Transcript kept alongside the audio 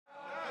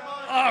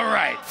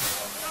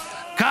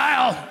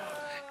Kyle,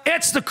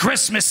 it's the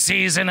Christmas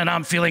season and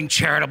I'm feeling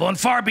charitable, and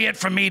far be it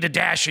from me to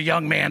dash a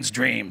young man's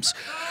dreams.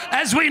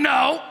 As we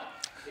know,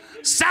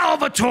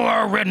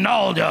 Salvatore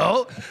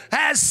Rinaldo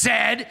has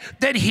said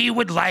that he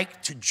would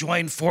like to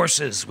join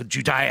forces with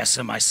Judais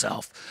and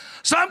myself.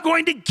 So I'm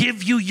going to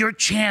give you your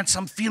chance.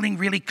 I'm feeling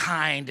really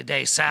kind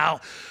today,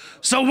 Sal.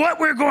 So what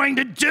we're going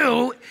to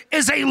do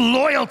is a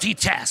loyalty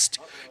test.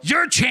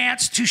 Your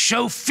chance to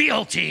show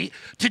fealty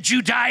to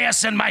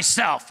Judais and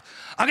myself.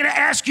 I'm going to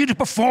ask you to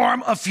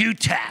perform a few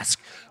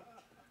tasks.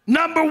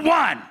 Number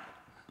 1,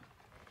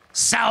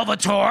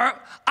 Salvatore,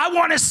 I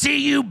want to see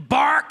you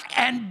bark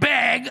and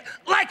beg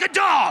like a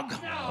dog.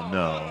 Oh,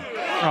 no.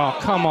 Oh,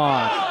 come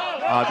on.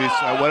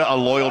 Obviously, what a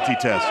loyalty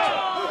test.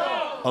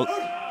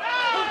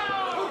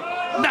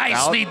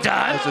 Nicely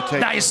done.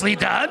 Nicely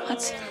done.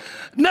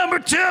 Number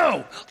 2,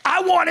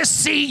 I want to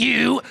see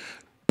you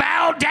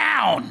bow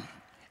down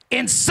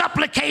in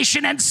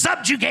supplication and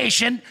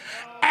subjugation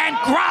and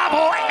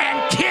grovel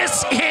and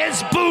kiss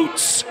his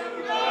boots.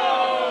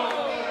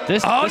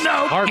 This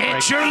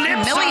Get your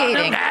lips on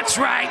them. That's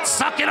right.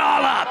 Suck it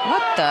all up.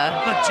 What the?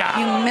 Good job.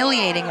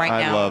 Humiliating right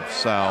now. I love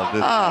Sal.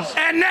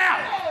 And now,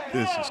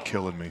 this is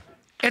killing me.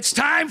 It's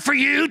time for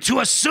you to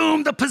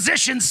assume the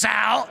position,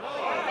 Sal.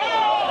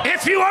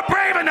 If you are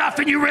brave enough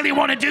and you really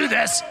want to do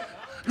this,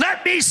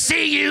 let me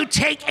see you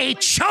take a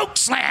choke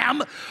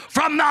slam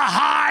from the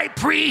high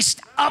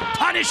priest of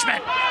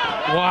punishment.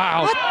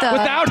 Wow. What the?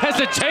 Without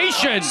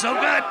hesitation. So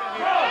good.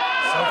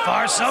 So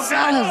far, so good.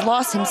 Sal has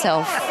lost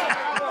himself.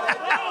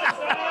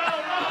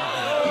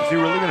 Is he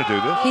really going to do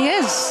this? He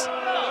is.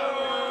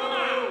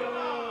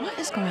 What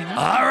is going on?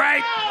 All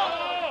right.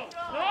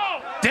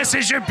 This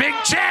is your big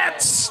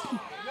chance.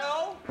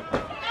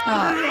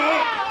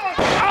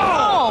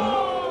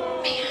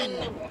 Oh,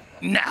 man.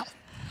 Now,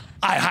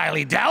 I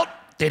highly doubt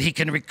that he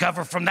can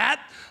recover from that,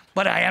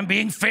 but I am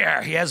being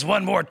fair. He has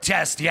one more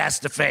test he has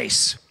to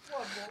face.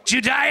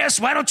 Judais,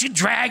 why don't you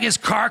drag his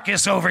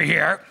carcass over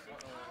here?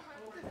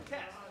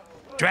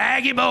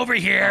 Drag him over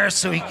here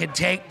so he can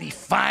take the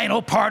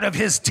final part of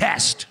his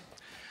test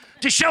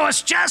to show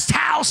us just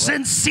how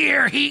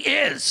sincere he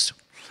is.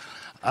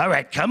 All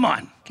right, come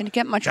on. Can it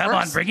get much worse? Come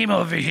on, bring him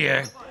over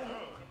here.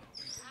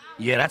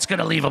 Yeah, that's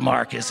gonna leave a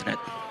mark, isn't it?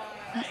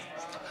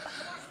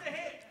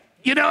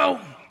 You know,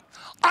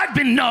 I've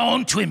been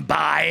known to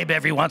imbibe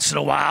every once in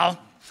a while.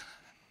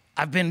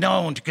 I've been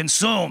known to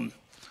consume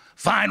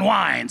fine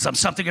wines. I'm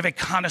something of a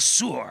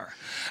connoisseur.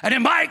 And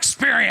in my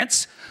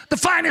experience, the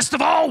finest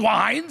of all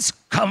wines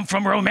come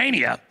from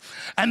Romania.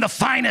 And the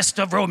finest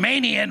of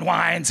Romanian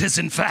wines is,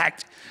 in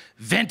fact,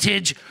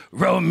 vintage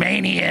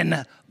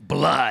Romanian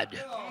blood.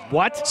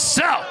 What?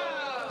 So,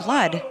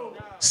 Blood?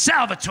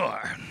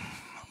 Salvatore,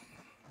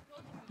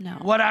 No.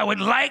 what I would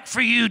like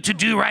for you to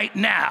do right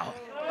now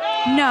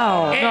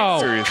No. No.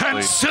 Seriously.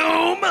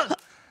 consume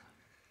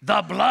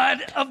the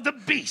blood of the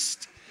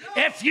beast.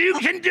 If you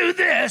can do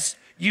this,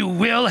 you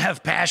will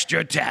have passed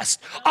your test.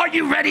 Are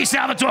you ready,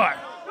 Salvatore?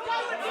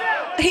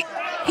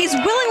 He's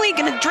willingly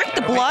going to drink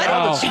the blood.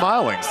 Sal is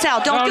smiling.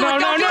 Sal, don't do it.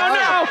 Don't do it.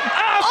 No.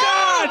 Oh,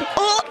 God.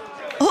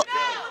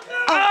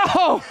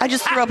 Oh. I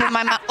just threw up in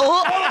my mouth.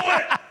 Oh.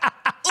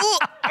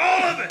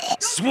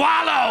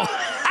 Swallow.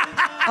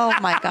 Oh,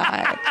 my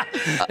God.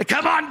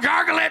 Come on,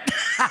 gargle it.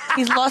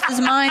 He's lost his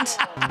mind.